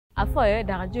Afoyo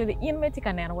daga joli in meti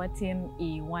kanen watin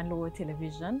I one low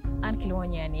television an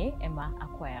kilonyani ema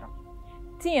akwero.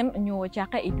 Tin nyo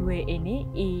chaka idwe eni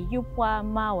yupwa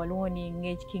ma waloni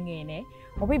NGENE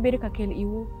obi beri kakel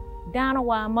iwu dana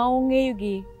wa maonge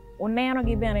gi oneno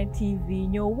gi bene TV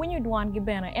nyo winyu dwan gi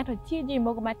bene eto chiji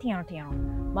mogo matino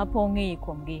ma ponge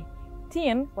ikom gi.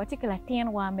 Tin watikala tin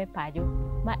wa me pajo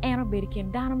ma eno beri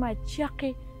ken dana ma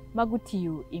chaki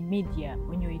magutiyu I media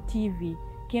onyo I TV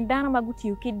ken dana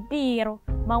magutiyu ki diro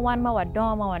ma wan ma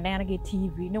wadoma waneno gi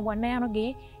TV no waneno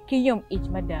gi ki yom ich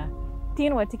mada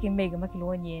tin watiki Mego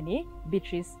makilonyeni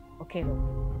Beatrice Okello.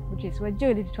 Beatrice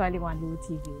wajoli twali wan lu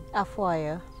TV.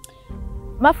 Afoyo.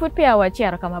 Mafut pia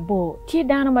wachero kama bo ti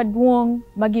dana maduong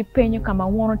magipenyo kama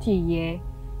wono ti ye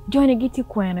joni giti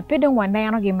kwene pedo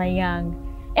waneno gi mayang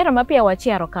era mapia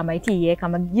wachero kama iti ye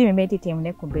kama jimi meti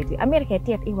timne kumbeti America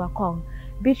tiet iwa kong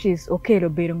Beatrice Okello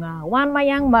berunga wan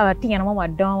mayang ma tingana ma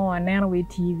wadoma waneno wi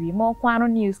TV mo kwano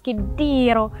news ki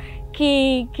diro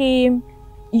ki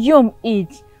yom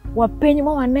ich wapenyo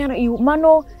ma waneno I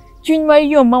mano chuny ma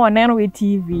yom ma waneno wi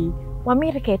TV wa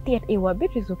America tiet iwa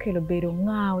Beatrice Okello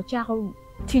berunga ochako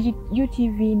tiji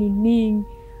UTV ni ning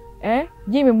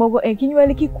jimi mogo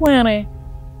kinywali ki kwene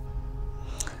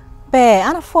Be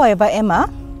ana foye ba Emma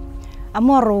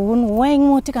amoro wun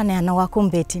wengu tika nena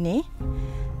wakumbeti ni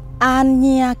an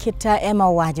nyia kita Emma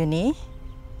wajuni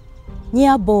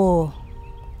nyia bo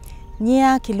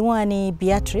nyia kilwani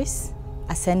Beatrice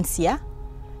Asensia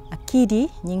akidi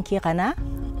nyinki kana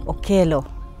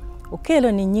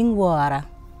Okello ni nyingwara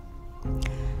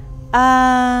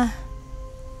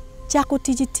Chako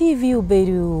tiji TV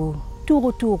uberu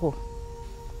tugu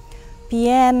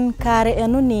pien kare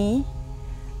enuni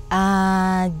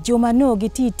jomano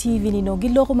giti TV ni no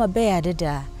giloko maber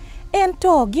dada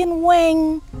ento gin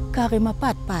weng kare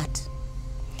mapat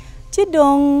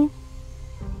tidong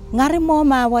ngare mo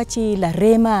ma wachi la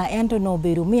rema ento no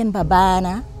beru mien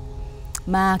babana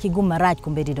ma kiguma raj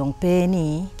kumbedi dong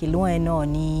peni kilweno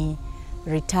ni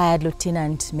retired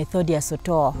lieutenant Methodius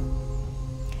Oto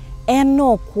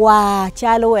eno kwa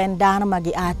chalo endana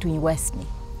magi atwi westni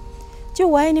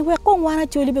chuwai ni we kong wana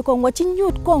choli be kong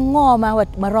wachinyut kong ngoma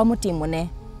wat maromo timone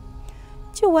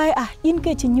chuwai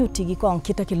inke chinyuti gi kong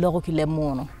kita kilogo ki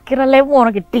lemono kira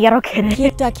lemono ki tiro kede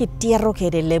kita ki tiro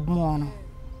kede lemono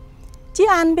chi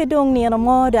an be dong ni no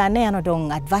moda neno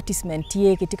dong advertisement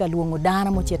tie kitika luongo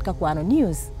dana mo chet ka kwano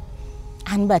news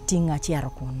an batinga chiaro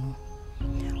kuno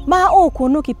ma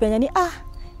kuno ki penya ni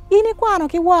ini kwano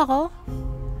ki wako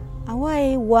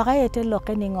awai waka ete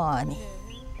loke ni ngoni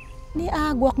ni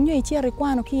gwak nyo chiari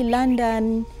kwano ki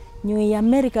London nyo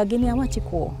America gini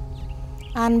amachiko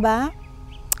anba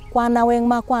kwana weng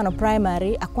ma kwano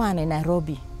primary akwane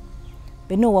Nairobi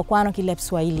beno wa kwano ki lep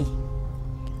Swahili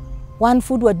one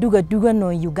food wa duga no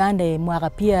Uganda mwaka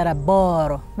piera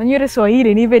boro nanyure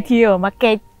Swahili ni betio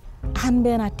makech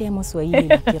anbe na temo Swahili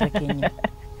na kira Kenya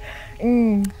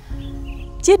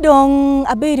chidong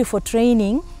abedi for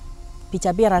training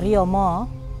picha biara rio mo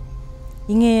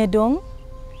inge dong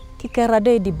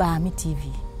kikerade di Bami TV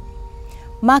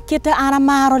makita ana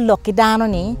maro loki dano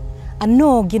ni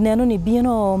ano gineno ni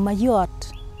bino mayot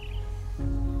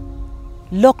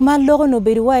lok ma logo no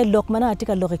beri wai lok mana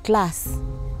atika loki class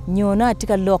nyona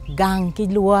atika lok gang ki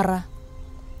luara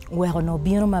wego no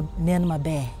bino ma nen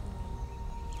mabe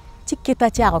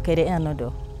chikita chako kede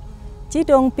enodo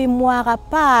chidong pimwaka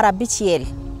para bichiel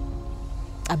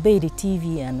abedi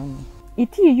TV anoni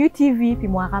iti UTV pi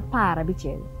mwaka para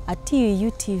bichel ati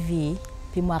UTV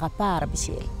pi mwaka para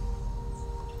bichel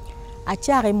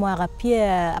achari mwaka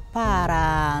pia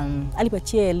para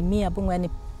alipachel mia bongwani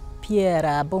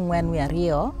piera bongwani ya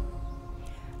rio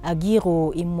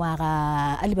agiro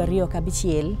imwaka alibario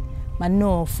kabichel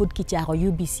mano food kichako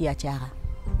UBC achara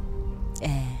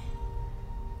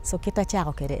so kita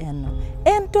chako kede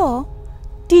ento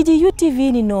tiji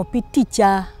UTV ni no pi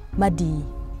teacher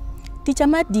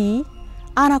madi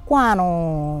ana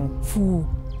kwano fu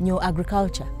nyo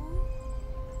agriculture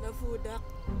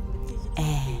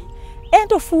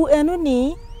ento fu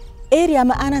enuni area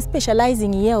ma ana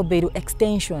specializing ye oberu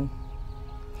extension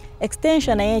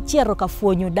chiero ka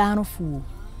fonyo dano fu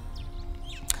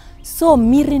so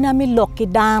mirina mi loki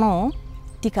dano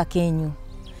tika kenyu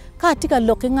ka tika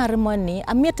loki ngare moni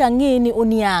ameta ngeni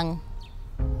uniang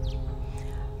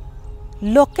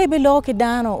loke be loki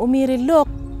dano umiri lok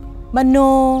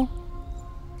mano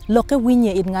loke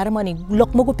winye it ngare moni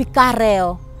lok mogo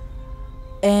pikareo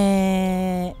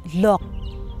lok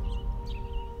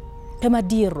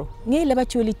temadiro ngi leba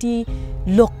choliti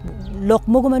lok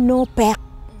mogo mano pek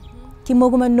ki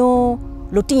mogo mano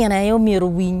lotiana yo miro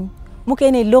win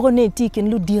mukene logo ne tikin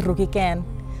lu diro ki ken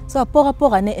So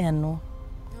poka ne eno.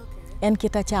 En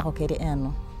kita chako kede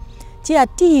eno. Ti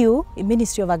atiu i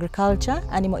Ministry of Agriculture,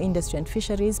 Animal Industry and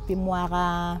Fisheries pi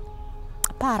mwaka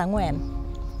para ngwen.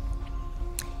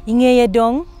 Ingeye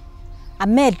dong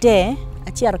amede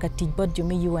achiaro ka tijbod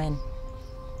jumi UN.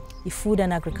 I Food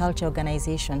and Agriculture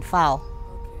Organization FAO.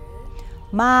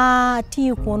 Ma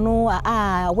tiu kono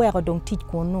weko dong tij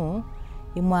kono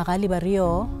i mwaka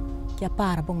libario kia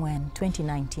para bongwen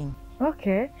 2019.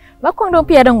 Okay. Ba kong dong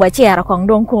pia dong wachiaro kong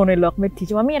dong kono lok meti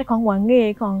chwa mi kong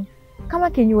wange kong kama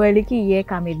kinyueli ki ye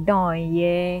kami don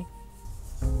ye.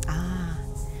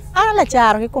 Ano la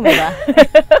charo ki kumeba.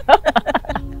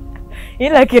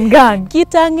 Ila kingang.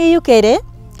 Kita ngi yukede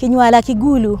kinyuala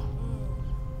kigulu.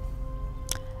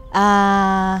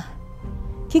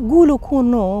 Kigulu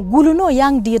kuno, gulu no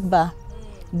yang dit ba.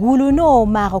 Gulu no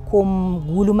makakum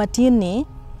gulu matini,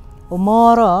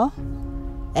 umoro,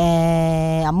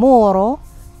 amoro,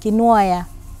 kinuaya.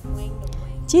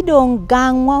 Chidong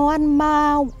gangwawan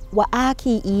ma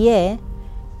waaki iye,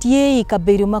 tie i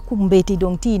kaberu makumbeti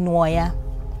dong ti nuaya.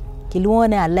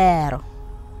 Kiluone alero.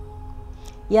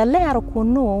 Ya lero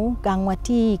kuno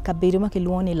gangwati kaberu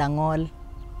makiluone langol.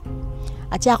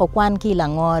 Achako kwan ki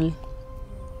langol.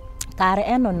 Kare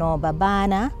eno no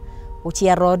babana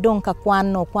uchiaro dong ka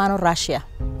kwano Russia.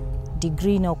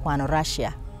 Degree no kwano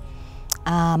Russia.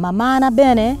 Mamana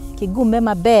bene kigume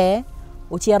mabe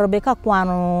uchiaro beka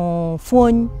kwano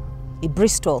fony i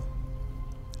Bristol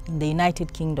in the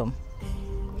United Kingdom.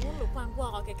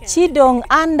 Chidong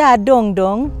anda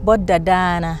dong bod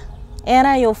dadana.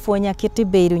 Era yo fonya kiti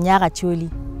beiru nyaga chuli.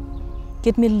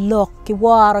 Kit mi lok ki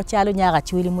waro chalo nyaga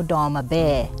chuli mudoma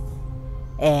be.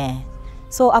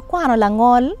 So akwano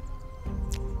langol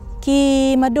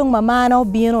ki madong mamano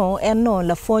bino eno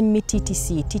la fony mi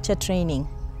TTC, teacher training.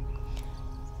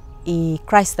 I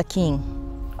Christ the King.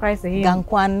 Christ the King.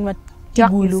 Gangkwan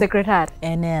tigulu. Secretary.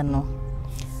 Eneno.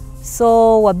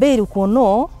 So waberu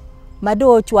kono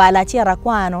mado chwala chiara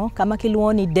kwano kama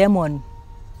kiluoni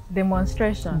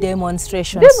Demonstration. Demon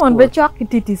be chok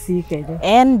TTC kede.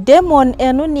 En demon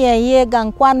enu ni ye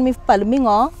gangkwan mi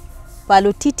palmingo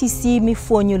palu TTC mi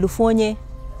fonyo lufonye.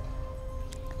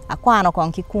 Akwano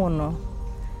kon kikuno.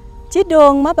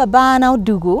 Chidong mababana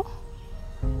udugu.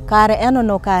 Kare eno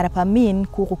no kare pamin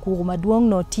kuru maduong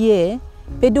no tie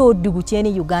pedo dugu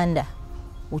cheni Uganda.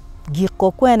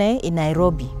 Giko kwene i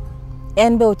Nairobi.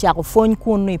 Enbe uchako fony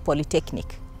kunu i Polytechnic.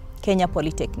 Kenya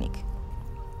Polytechnic.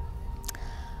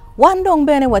 Wandong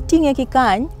bene watinge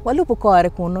kikany walupu kore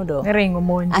kuno do. Ringo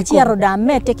monji. Achiaro da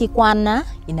mete kikwana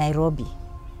i Nairobi.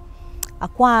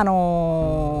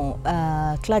 Akwano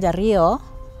klaja rio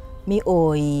mi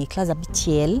i klaja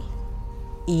bichiel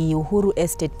i Uhuru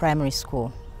Estate Primary School.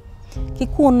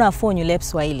 Kikuna fonyo lep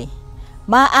Swahili.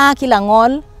 Ma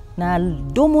kilangol na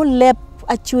domo lep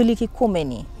actually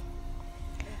kikumeni.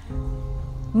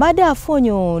 Mada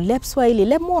fonyo lep Swahili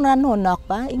lep mona no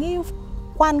nakpa ingi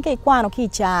kwan ke kwano ki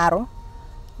charo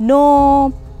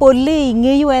no poli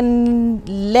ngi en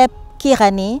lep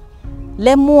kirani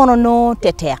le mono no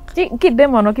tetek. Ki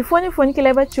demono ki fonyo ki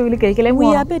leba chuli ke le mono.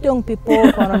 We are bedong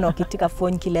people kono no kitika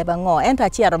fonyo ki leba ngo enta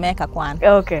chiaro meka kwan.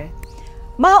 Okay.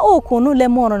 Ma o kunu le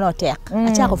mono no tek.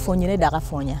 Achako fonyo ne daga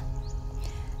fonya.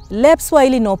 Lep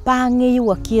Swahili no pangi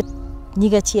wakit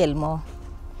nyiga chiel mo.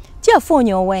 Chia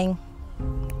fonyo weng.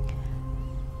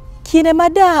 Kine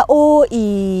mada o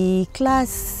i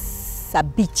class a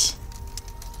beach.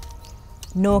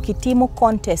 No kitimo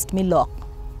contest mi lok.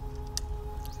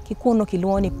 Kikuno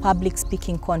kiluoni public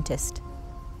speaking contest.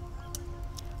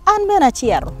 Anbena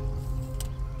chiaro.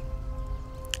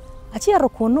 Achiaro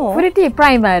kuno. Furati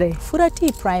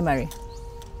primary.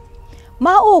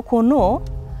 Ma o kuno.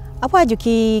 Apaju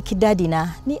ki daddy na.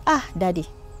 Ni daddy.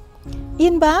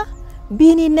 Inba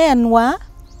bini nenwa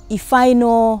i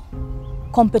final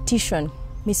competition.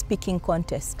 Mi speaking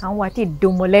contest. Kan wati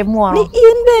dumole mo. Ni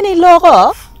inbe ni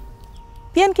logo.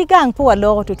 Pien ki gang po wa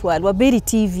logo tutwal. Wa beri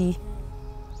TV.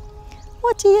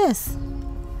 What yes.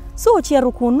 So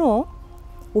chiaro kuno.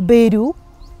 Ubedu.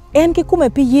 En ki kume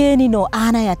piyeni no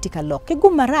ana ya tika lok. Ki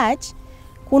gumaraj.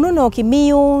 Kuno no ki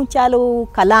miyo chalo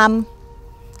kalam.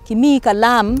 Ki mi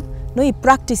kalam. No i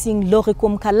practicing logi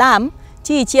kum kalam.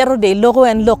 Chi chiaro de logo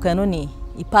en loke no ni.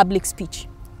 I public speech.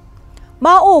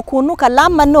 Ma o kunu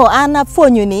kalam mano ana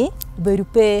fonyo ni. Ubedu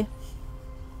pe.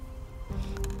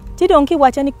 Ti donki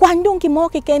wacha ni kwandong ki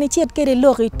moki keni chiet kere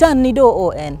logi tan ni do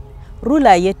o en.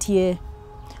 Rula yetie.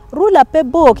 Rula pe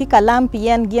bo ki kalam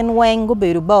pien gen wengo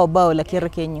beru bao la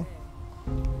kirkenyu.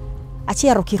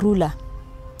 Achiaro ki rula.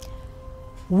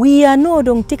 We are no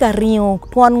dong tika rio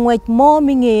tuan ngwech mo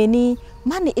mingeni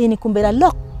mani eni kumbera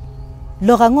lok.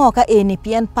 Loka ngoka eni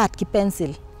pien pat ki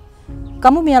pencil.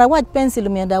 kamu mira wat pencil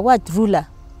mira wat ruler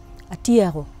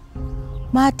atiero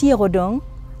ma atiero dong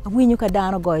awinyu ka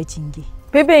dano goy chingi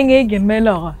Pepe ngegen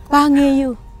melo.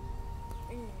 Pangeyu.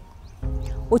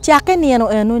 Uchake ni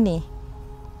eno ni.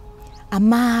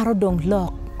 Amaro dong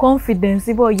lock. Confidence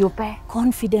ibo yupe.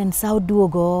 Confidence au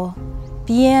duogo.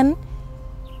 Pien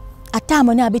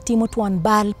atamo ni abiti mo tuan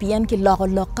bal pien ki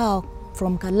loka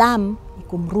from kalam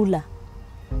ikum rula.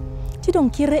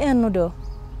 Tidong kire eno do.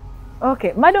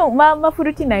 Okay, madong ma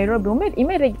furuti Nairobi.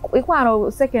 Imere ikwano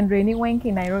secondary ni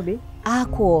wenki Nairobi.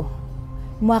 Ako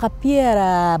mwaka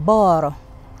piera boro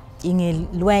ingi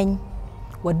lweny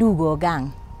wadugo gang.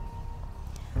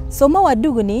 So ma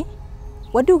wadugo ni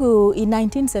wadugo in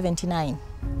 1979.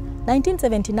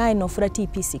 1979 no fura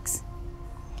TP6.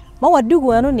 Ma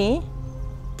wadugo ano ni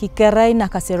kikerai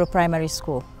Nakasero Primary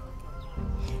School.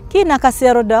 Ki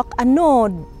Nakasero dok ano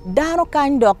dano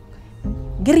kan dok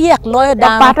giriak loyo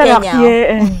dano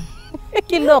Kenya.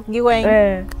 Kilok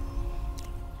giweng.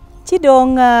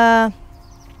 Chidong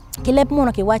kilep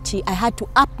muna kiwachi I had to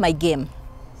up my game.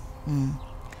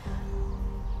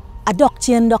 Adok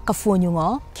chien dok kafonyo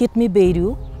ngo kit mi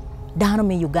bedu dano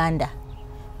me Uganda.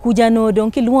 Kujano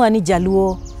dong kilua ni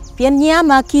jaluo. Pien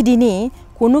nyama kidini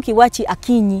kunu kiwachi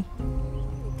akinyi.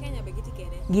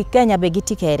 Kenya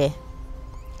begiti kere.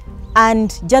 And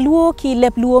jaluo ki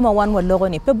lep luo ma wan walogo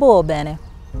ni pebo bene.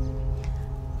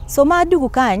 So ma dugu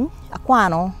kany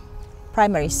akwano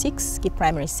primary 6 ki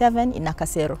primary 7 in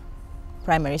Nakasero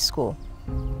Primary School.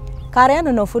 Kare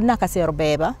no food Nakasero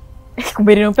beba.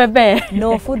 Kumberi no pepe.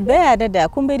 No food beba dada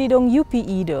kumberi dong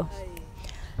UPE do.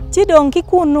 Ti dong ki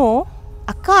kuno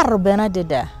akaro bena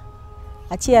dada.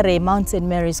 Achiere Mount St.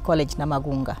 Mary's College na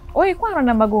Magunga. Oi kwano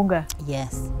na Magunga?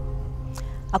 Yes.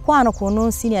 Akwano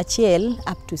kuno senior chiel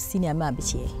up to senior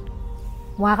mabichiel.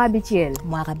 Mwaka bichiel.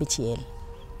 Mwaka bichiel.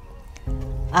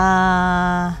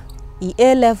 I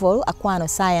A level akwano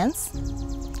science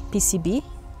PCB.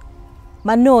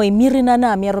 Mano mirina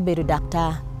na mirobedu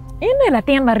doctor. Ine la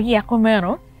tienda ria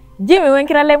komero. Jimmy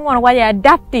wenkira lemon waya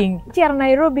adapting. Chiara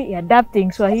Nairobi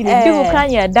adapting Swahili. Dugu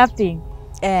Kenya adapting.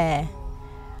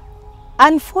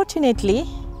 Unfortunately,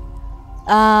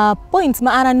 points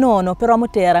maana no pero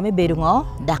mutera mi bedungo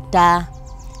doctor.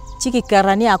 Chiki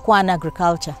karani akwana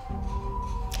agriculture.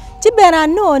 Chibena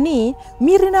no ni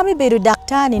mirina mi bedu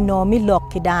doctor ni no mi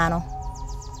lok kidano.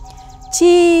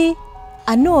 Chi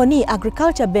ano ni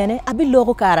agriculture bene abi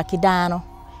logo kara kidano.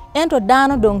 Ento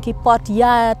dano don ki pot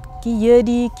yat, ki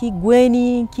yedi, ki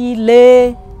gweni, ki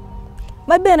le.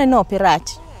 Ma bene no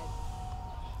pirach.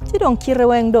 Ti don kire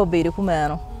weng do bedu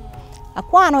kumeno.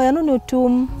 Akwano ya nunu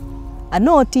tum.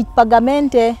 Ano teach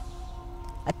pagamente.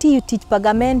 Ati you teach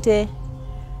pagamente.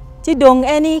 Ti dong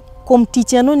eni kom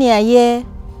teach anu ni aye.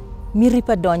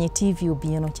 Miripa donye TV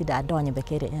ubino ti da donye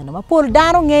bekere eno. Ma pol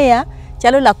dano ngeya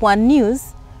chalo la kwa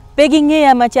news. Pegi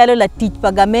ngeya ma chalo la teach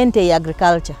pagamente ya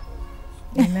agriculture.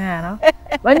 Nano.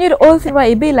 Banyo also ba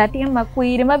ibe latian ma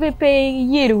kuire ma be pe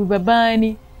yeru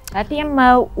babani. Latian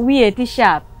ma wiye ti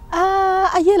sharp.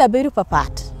 Ayela beru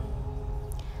papat.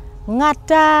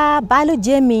 Ngata balo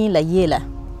jemi la yela.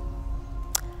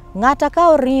 Ngata ka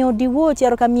orinyo diwo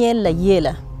chero kamiel la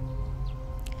yela.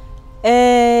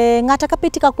 Ngata ka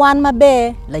pitika kwan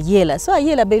mabe la yela. So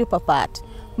ayela beru papat.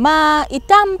 Ma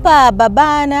itampa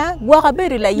babana gwaka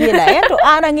beru la yela. Ento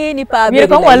ana ngeni pa beru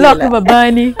la yela. Mira kama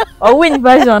babani. O win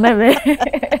version ebe.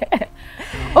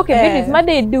 Okay, Beatrice, ma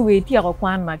de do we ti ako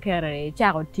kwan makere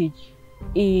chako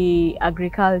teach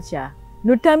agriculture.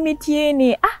 Nutamitie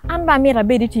ni anba mira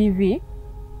bedu TV.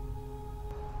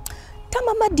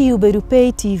 Tama madiu bedu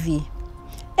pay TV.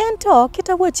 Ento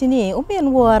kita wachini umien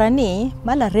wara ni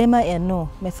mala rema eno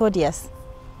Methodius.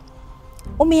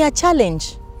 Umia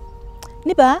challenge.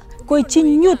 Niba koi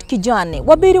chinyut ki jane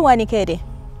wabedu wani kede.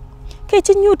 Ke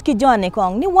chinyut ki jane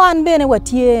kong ni wan bene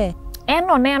watie.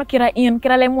 Eno neno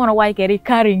kira le mwana wai kere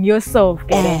carrying yourself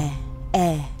kede.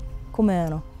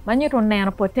 Kumeno. Manyo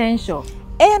neno potential.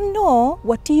 Eno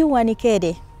watiyu wani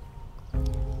kede.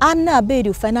 Anna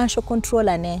bedu financial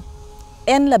controller ne.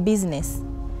 En la business.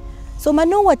 So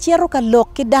mano wachiero ka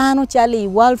lok kidano chali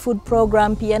World Food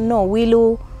Program piano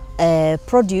wilu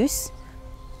produce.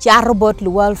 Charo bot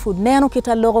lu World Food. Neno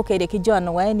kita logo kede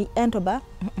kijono wani ento ba.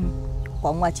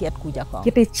 Kwa wachiet kuja kong.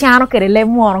 Kita chano kede le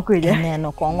mwana kuja.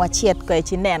 Neno kwa wachiet kwa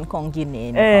ichi nen kong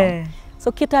gini.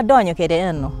 So kita donyo kede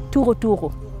eno.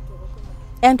 Turo.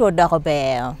 Ento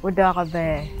dagobe.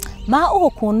 Ma o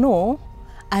kono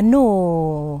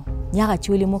ano nyaga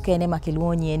chuli mukene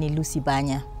makilwonye ni Lucy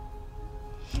Banya.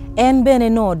 En bene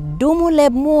no dumu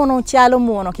leb mono chalo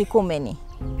mono kikomeni.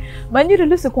 Manyo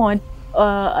Lucy kwa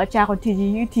chako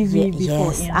TG UTV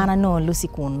before. Yes, ana no Lucy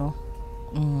kuno.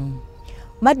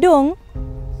 Madong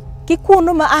ki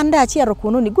kuno ma anda chiero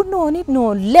kuno ni guno ni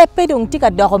no lepe dong tika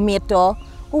dokumento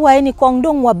uwa ni kong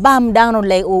dong wa bam dano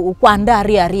le u kwanda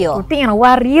rio utina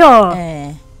wario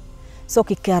so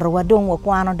ki kero wa dong wa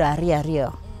kwano da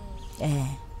rio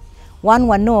wan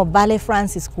wa no Bale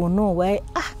Francis kuno we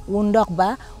undok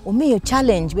ba umiyo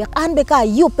challenge we anbe ka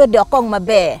yupe dokong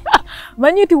mabe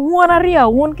manyuti wona ria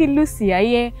won ki Lucia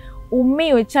ye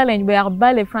umiyo challenge be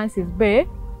Bale Francis be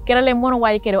kera le mono wa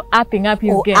kero upping up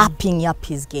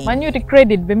his game manyuti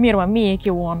credit be mirwa mi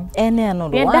ke won no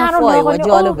wa foi wa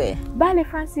jolo be Bale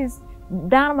Francis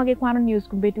dano mage kwano news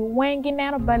kumbeti wengi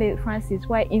nano Bale Francis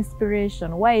why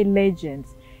inspiration why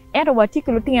legends ento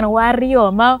watikulo tingena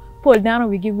wario ma Paul dano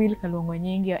wigi will kalongo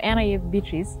nyingi ena ye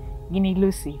Beatrice gini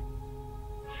Lucy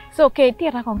so ke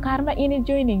tira kon karma ini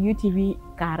joining UTV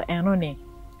kar enone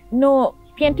no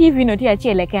pien TV no tia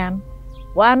chele kan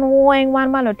wan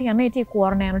malo tingena ne ti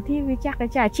korneno TV chaka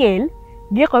cha chel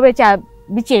gi ko be cha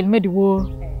bichel medwo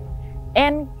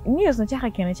en news no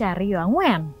chaka kene cha rio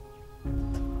angwen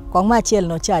kong ma chel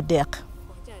no cha dek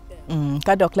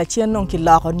ka dok la chien non ki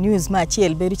loko news ma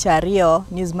chel beri cha rio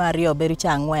news ma rio beri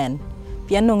cha angwen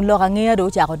pian non loka ngeya do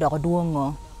cha ko dok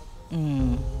duongo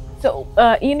so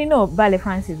ini no Bale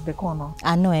Francis be kono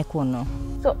ano e kono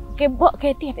so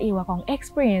ke tiet iwa kong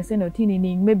experience no tini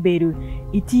ning me beru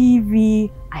I TV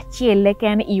a chele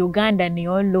kan I Uganda ni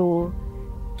olo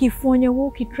ki fonyo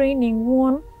wo ki training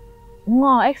won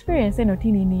ngo experience no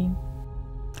tini ning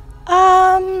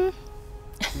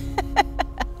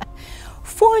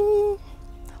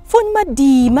fon ma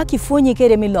di ma ki fonyi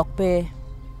kere mi lok pe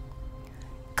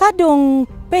kadong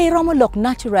pe romo lok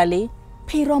naturally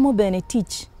pe romo bene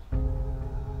teach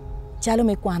chalo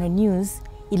me kwano news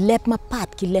I lep ma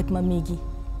pat ki lep ma migi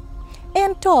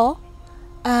ento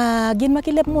gin ma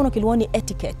ki lep mono ki luoni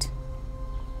etiquette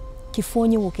ki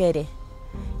fonyi wo kere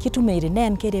kitu meiri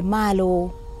nen kere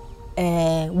malo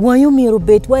wanyu miru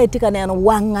bet wa etika neno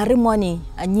wangari moni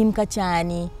anyim ka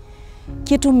chani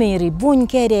kitu meri bun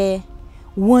kede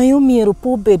wanyu miru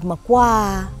po bed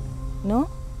makwa no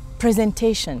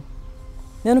presentation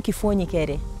neno kifonyi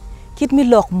kede kit mi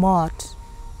lok mot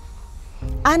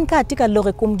an ka tika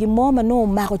loke kumgi moma no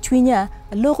mako chwinya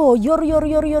loko yor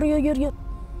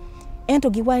ento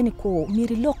giwaini ko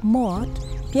miri lok mot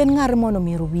pien ngar mono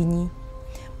miru winyi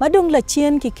madong la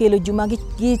chien ki kelo juma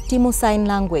gi timo sign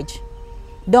language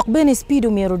dok bene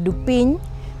speedo miru dupin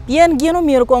pien gieno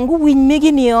miru kongu winy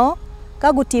migi niyo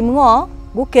ka gu tim ngo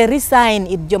gu keri sign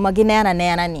it joma ginena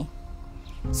ni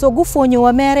so gu fonyo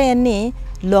wa mere ni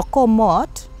loko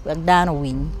mot wek dano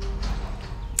winy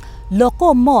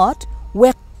loko mot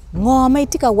wek ngoma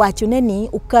itika wacho neni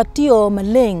ukatio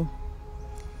maleng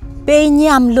pe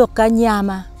nyam loka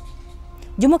nyama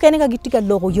jumo kene ka gitika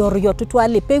loko yor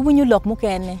tutwale pe winyu lok mo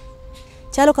kene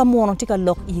chalo ka mono tika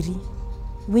lok iri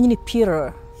winyu ni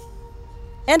Peter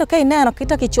endo kai nano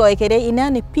kita ki choy kede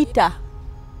inani Peter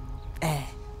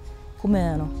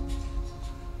kumeno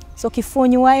so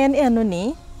kifonyo wa eno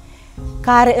ni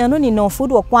kare eno ni no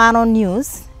food wa kwano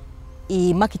news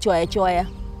I maki choya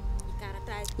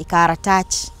I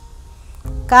karatach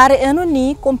kare eno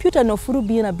ni computer no furu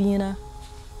bina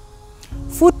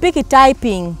food piki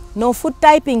typing no food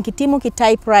typing kitimo ki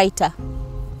typewriter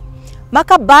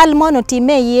maka bal mono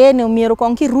time yene umiro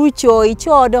konki rucho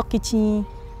ichodo kichi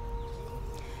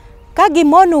kagi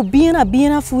mono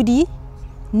bina foodi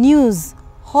news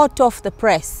hot off the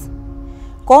press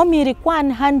ko miri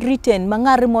kwan handwritten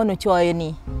mangari mono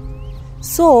choyoni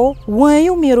so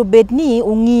wayu miro bedni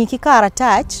ungi ki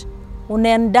karatach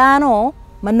unen dano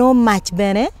mano match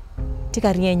bene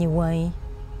tika rienyi wayi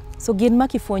so gin ma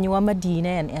kifonyo wa madina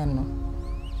eno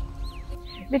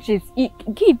Beatrice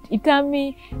kid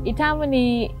itami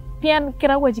ni pian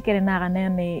kira waji kere na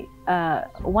nene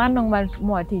wanong mal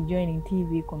mo ti joining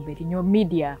TV compete nyo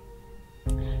media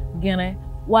gene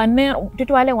wane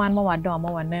tutwale wan mo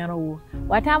wadoma wanero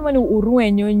watamani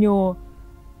urue nyonyo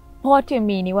pote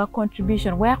mini wa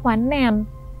contribution wa kwanen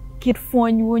kit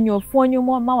fonyo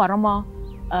mo mawarama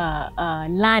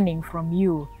learning from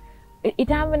you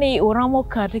itamani uramo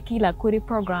katikila kuri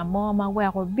program mo ma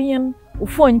wa bien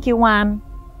ufonki wan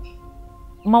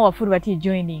mawa furwati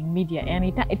joining media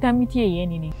and itamitie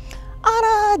yeni ni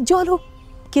ara jolo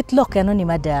kit lokeno ni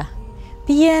mada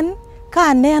pien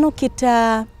ka neno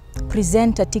kita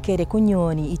presenter tikere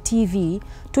kunyoni TV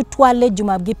tutwale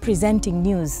jumabgi presenting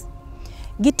news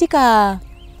gitika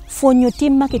fonyo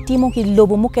tim makitimo ki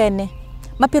lobo mukene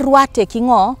mapirwate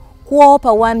kingo kwo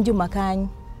pa wan jumakany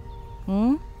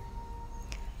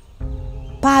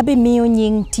pabe miyo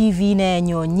nying TV ne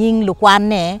nyo nying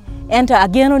lukwane enta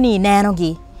ageno ni neno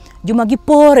gi juma gi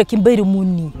pore kimberu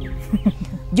munni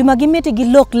juma gimiti gi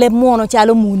lok leb mono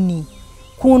chalo muni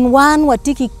kun wan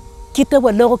watiki kita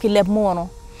wa loko ki leb mono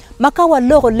maka wa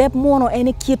loko leb mono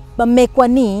ene kit ba mekwa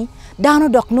ni dano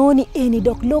dok noni eni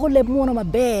dok loko leb mono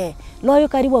mabe loyo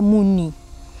kari wa muni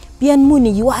pian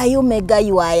muni yuayo mega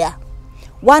yuaya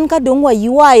wan ka dong wa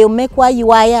yuayo mekwa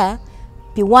yuaya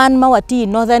pi wan ma wati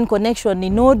northern connection ni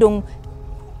no dong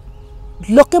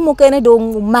loke mokene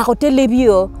dong makote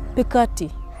lebio pikati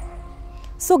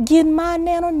so gin ma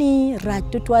neno ni raj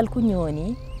tutwal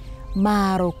kunyoni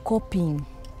maro coping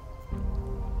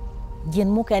gin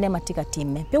mokene matika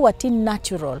time pe wati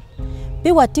natural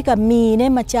pe watika mine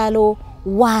machalo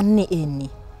wani eni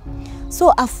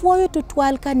so afuoyo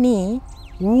tutwal kani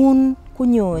wun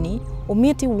kunyoni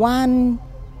umiti wan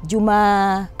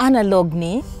juma analog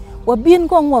ni wabin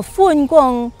kong wafuny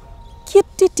kong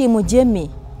kiti timo jemi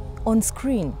on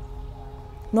screen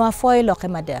no afoy loke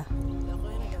mada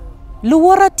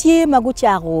luwara tie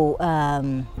maguchago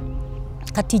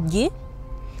katiji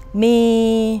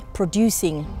me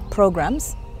producing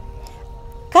programs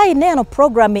kai neno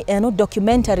program eno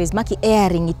documentaries maki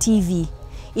airing i TV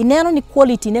ineno ni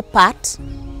quality ne part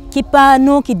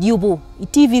kipano kidiubu i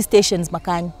TV stations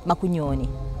makunyoni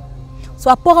so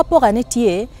apoka ne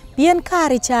tie bien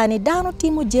kari chani dano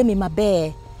timo jemi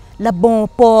mabe la bon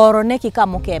poro ne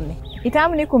kikamo keme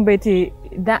itamu ni kumbeti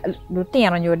do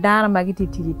tiano nyo dana magiti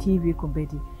TV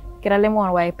kumbeti kira lemon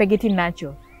wa pegiti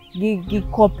nacho gi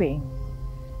coping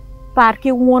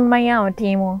parki won maya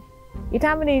timo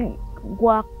itamu ni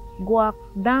guak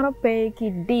dano pe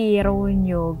ki diro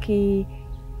nyo ki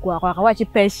guak wachi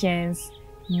patience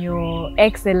nyo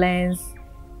excellence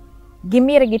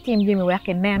gimire gi team jimi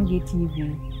wake nan gi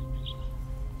TV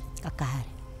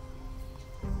kakari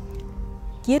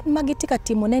kiet magitika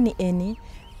timo neni eni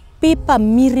pipa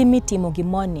mirimi timo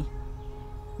gimoni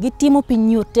gitimo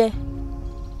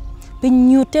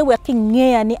pinyute weki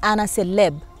ngea ni ana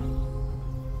celeb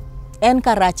en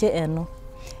karache eno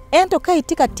ento ka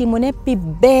itika timo ne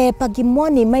pibe pa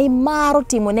gimoni mai maro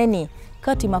timo neni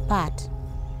kati mapat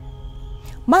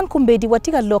man kumbedi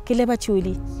watika loke leba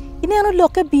chuli ineno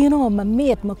loke bino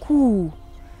mamet maku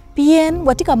pien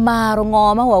watika maro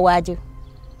ngoma wawaju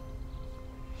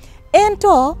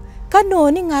ento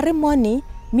kanoni ngare moni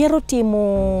miero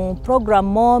timo program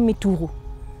mo mituru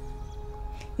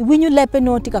iwinyu lepe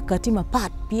no tika kati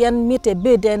mapat pien mite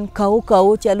beden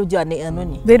kau chalu jane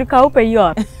enoni bedu kau pe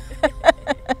yor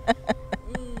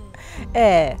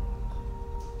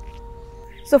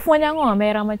so fonya ngo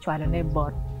mera ma chwalo ne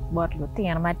bot lo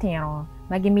tian matero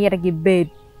magi miera gi bed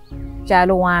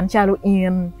chalu wan chalu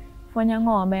in fonya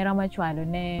ngo mera ma chwalo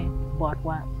ne bot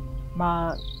wa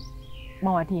ma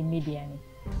wati media ni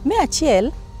me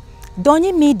achiel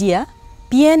donyi media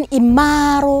pien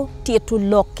imaro tietu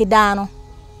lok kidano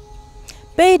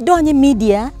pe donyi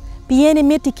media pien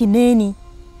imeti kineni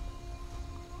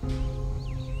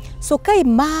so kai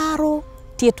maro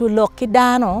tietu lok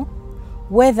kidano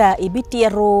whether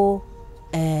ibitiero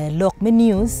lok me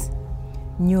news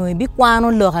nyo ibi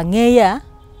kwano lok angeya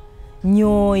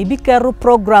nyo ibi kero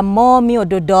program mo mi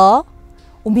ododo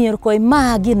umiro koi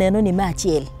magi neno ni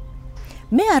machiel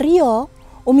me ario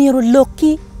umiro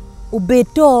loki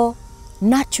ubeto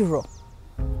natural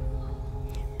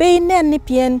pe nen ni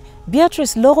pien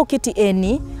Beatrice logo kiti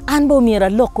eni anbo umira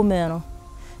loko meno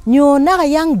nyo naga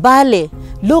yang bale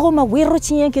logo ma wiro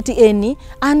chinya kiti eni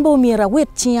anbo umira wet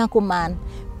chinya kuman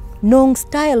nong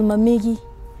style mamigi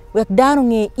wek dano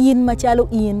nge in machalo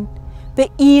in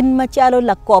pe in machalo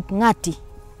la kop ngati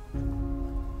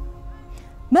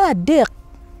ma dek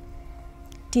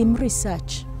team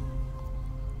research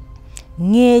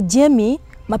nge jemi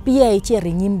mapia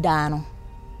icheri nyim dano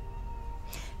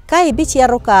kai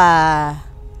bichero ka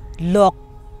lok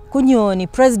kunyoni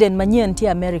president manyen ti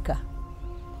America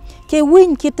ke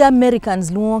win kita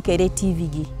Americans luo kere TV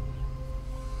gi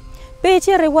pe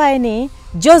chere waini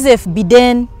Joseph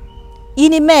Biden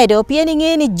ini medo pieni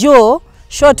ngeni Joe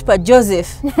short pa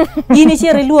Joseph ini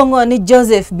chere luongo ni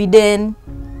Joseph Biden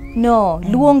no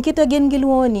luong kita gen gi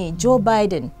luoni Joe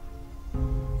Biden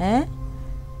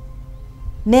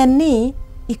neni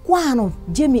ikwano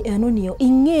jemi enonio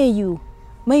ingeyu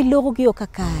mai logo gyo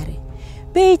kakare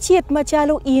pe chiet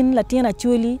machalo in latina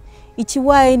chuli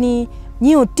ichiwae ni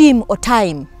new team o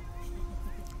time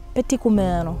peti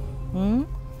kumeno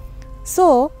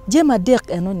so jema dek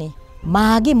enoni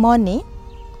magi money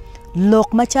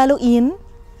lok machalo in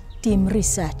team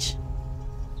research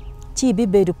chi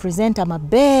bibedu presenter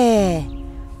mabe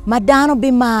madano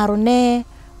bimaro ne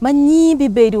manyi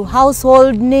bibedu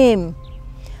household name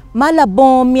mala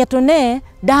bom mietone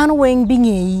dano weng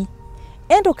bingei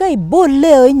ento kai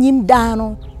bolle nyim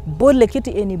dano bolle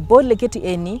kiti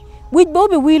eni Which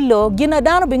Bobby Willow, Gina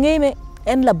Dano Bingame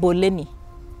and La Boleni.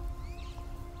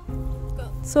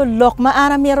 So lock ma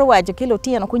ana mero wajo kilo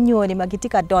tiano kunyoni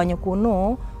magitika donyo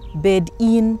kuno bed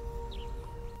in.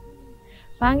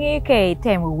 Pangi ke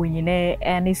temu winyine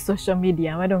any social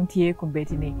media ma dong tie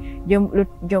kumbeti ni.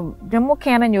 Jom mo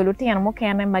kana nyolo tiano mo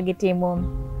kana magitimo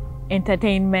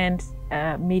entertainment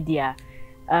media.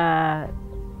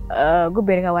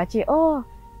 Gubere ka wachi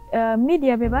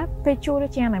media beba pecholo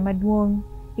tiana maduong.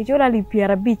 Kichola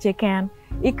lipiara biche kan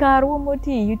ikaru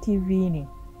moti UTV ni.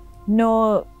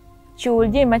 No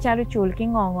chul jim machalo chul ki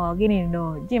ngongo gini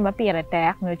no jim ma pire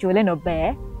tek no chule no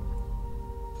be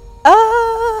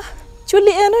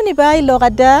chuli eno ni bai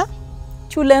logada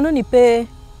chule eno ni pe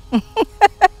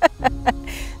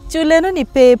chule eno ni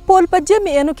pe pol pa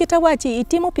jemi eno kita wachi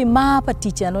itimo pi ma pa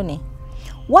ticha eno ni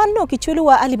wano ki chulu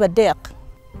wa alibadek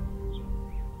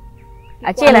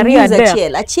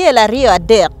achela rio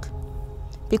adek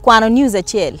pi kwano news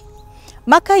achel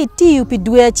maka itiu pi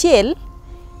dwe achel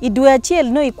idwe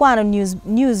achiel no ikwano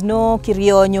news no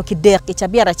kirionyo kidek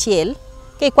ichabiara achiel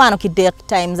ke ikwano kidek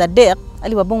times adek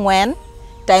ali wabungwen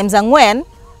times angwen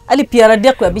ali piara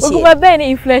dek kwa bichi uguba bene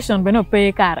inflation beno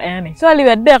pay kar ene so ali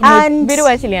adek no biru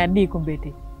achili adi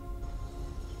kumbeti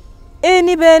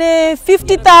eni bene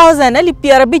 50,000 ali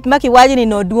piara bich maki waji ni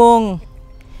no duong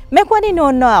mekwani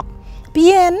no nok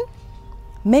pien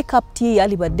makeup ti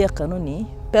ali badek no ni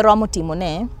pero amo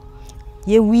timone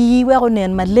ye wi wego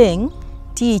nen maleng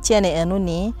ti chene eno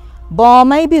ni bo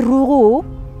mai bi rugu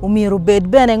umiru bed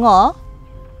bene ngo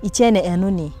ichene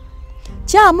eno ni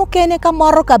cha mo kene ka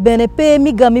moro ka bene pe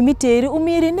mi gami miteri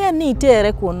umiri ne ni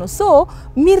tere kuno so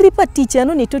miri patiche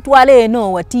eno ni tutwale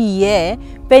eno wati ye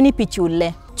peni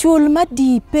pichule chul ma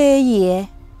di pe ye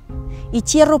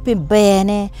ichero pe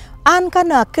bene an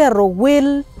kana kero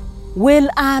wel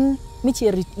an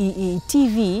micheri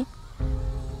TV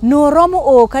no romo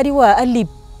o kadiwa alip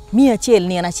mia chel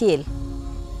ni na chel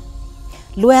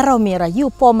luero mira yu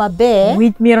po mabe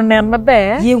wit mira nen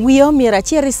mabe ye wio mira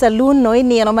cheri saloon no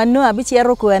ini no manu abi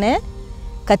chero kwene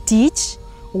katich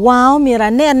wow mira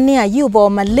nen ni ayu bo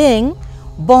maleng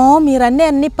bo mira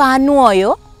nen ni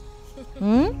panuoyo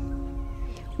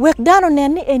wek dano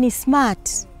nen ni eni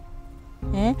smart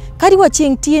kadi wa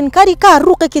ching tien kadi ka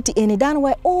ruke kiti eni dano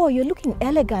wa you're looking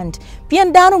elegant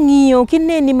pien dano ngiyo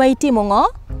kineni maitimo ngo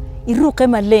iruke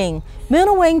maleng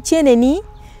meno weng chene ni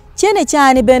chene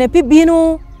chani bene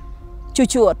pibinu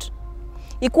chuchuot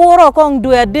ikworo kong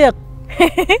dwe dek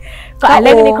ko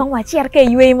aleng ni kong wachier ke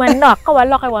ywe manok ko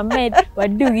walok wa med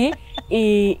wadugi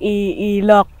i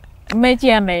lok me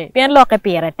chene pien lok e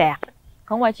pire tek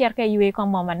kong wachier ke ywe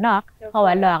kong mo manok ko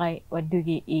walok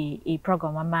wadugi i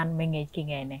program man mengej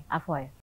kingene afoy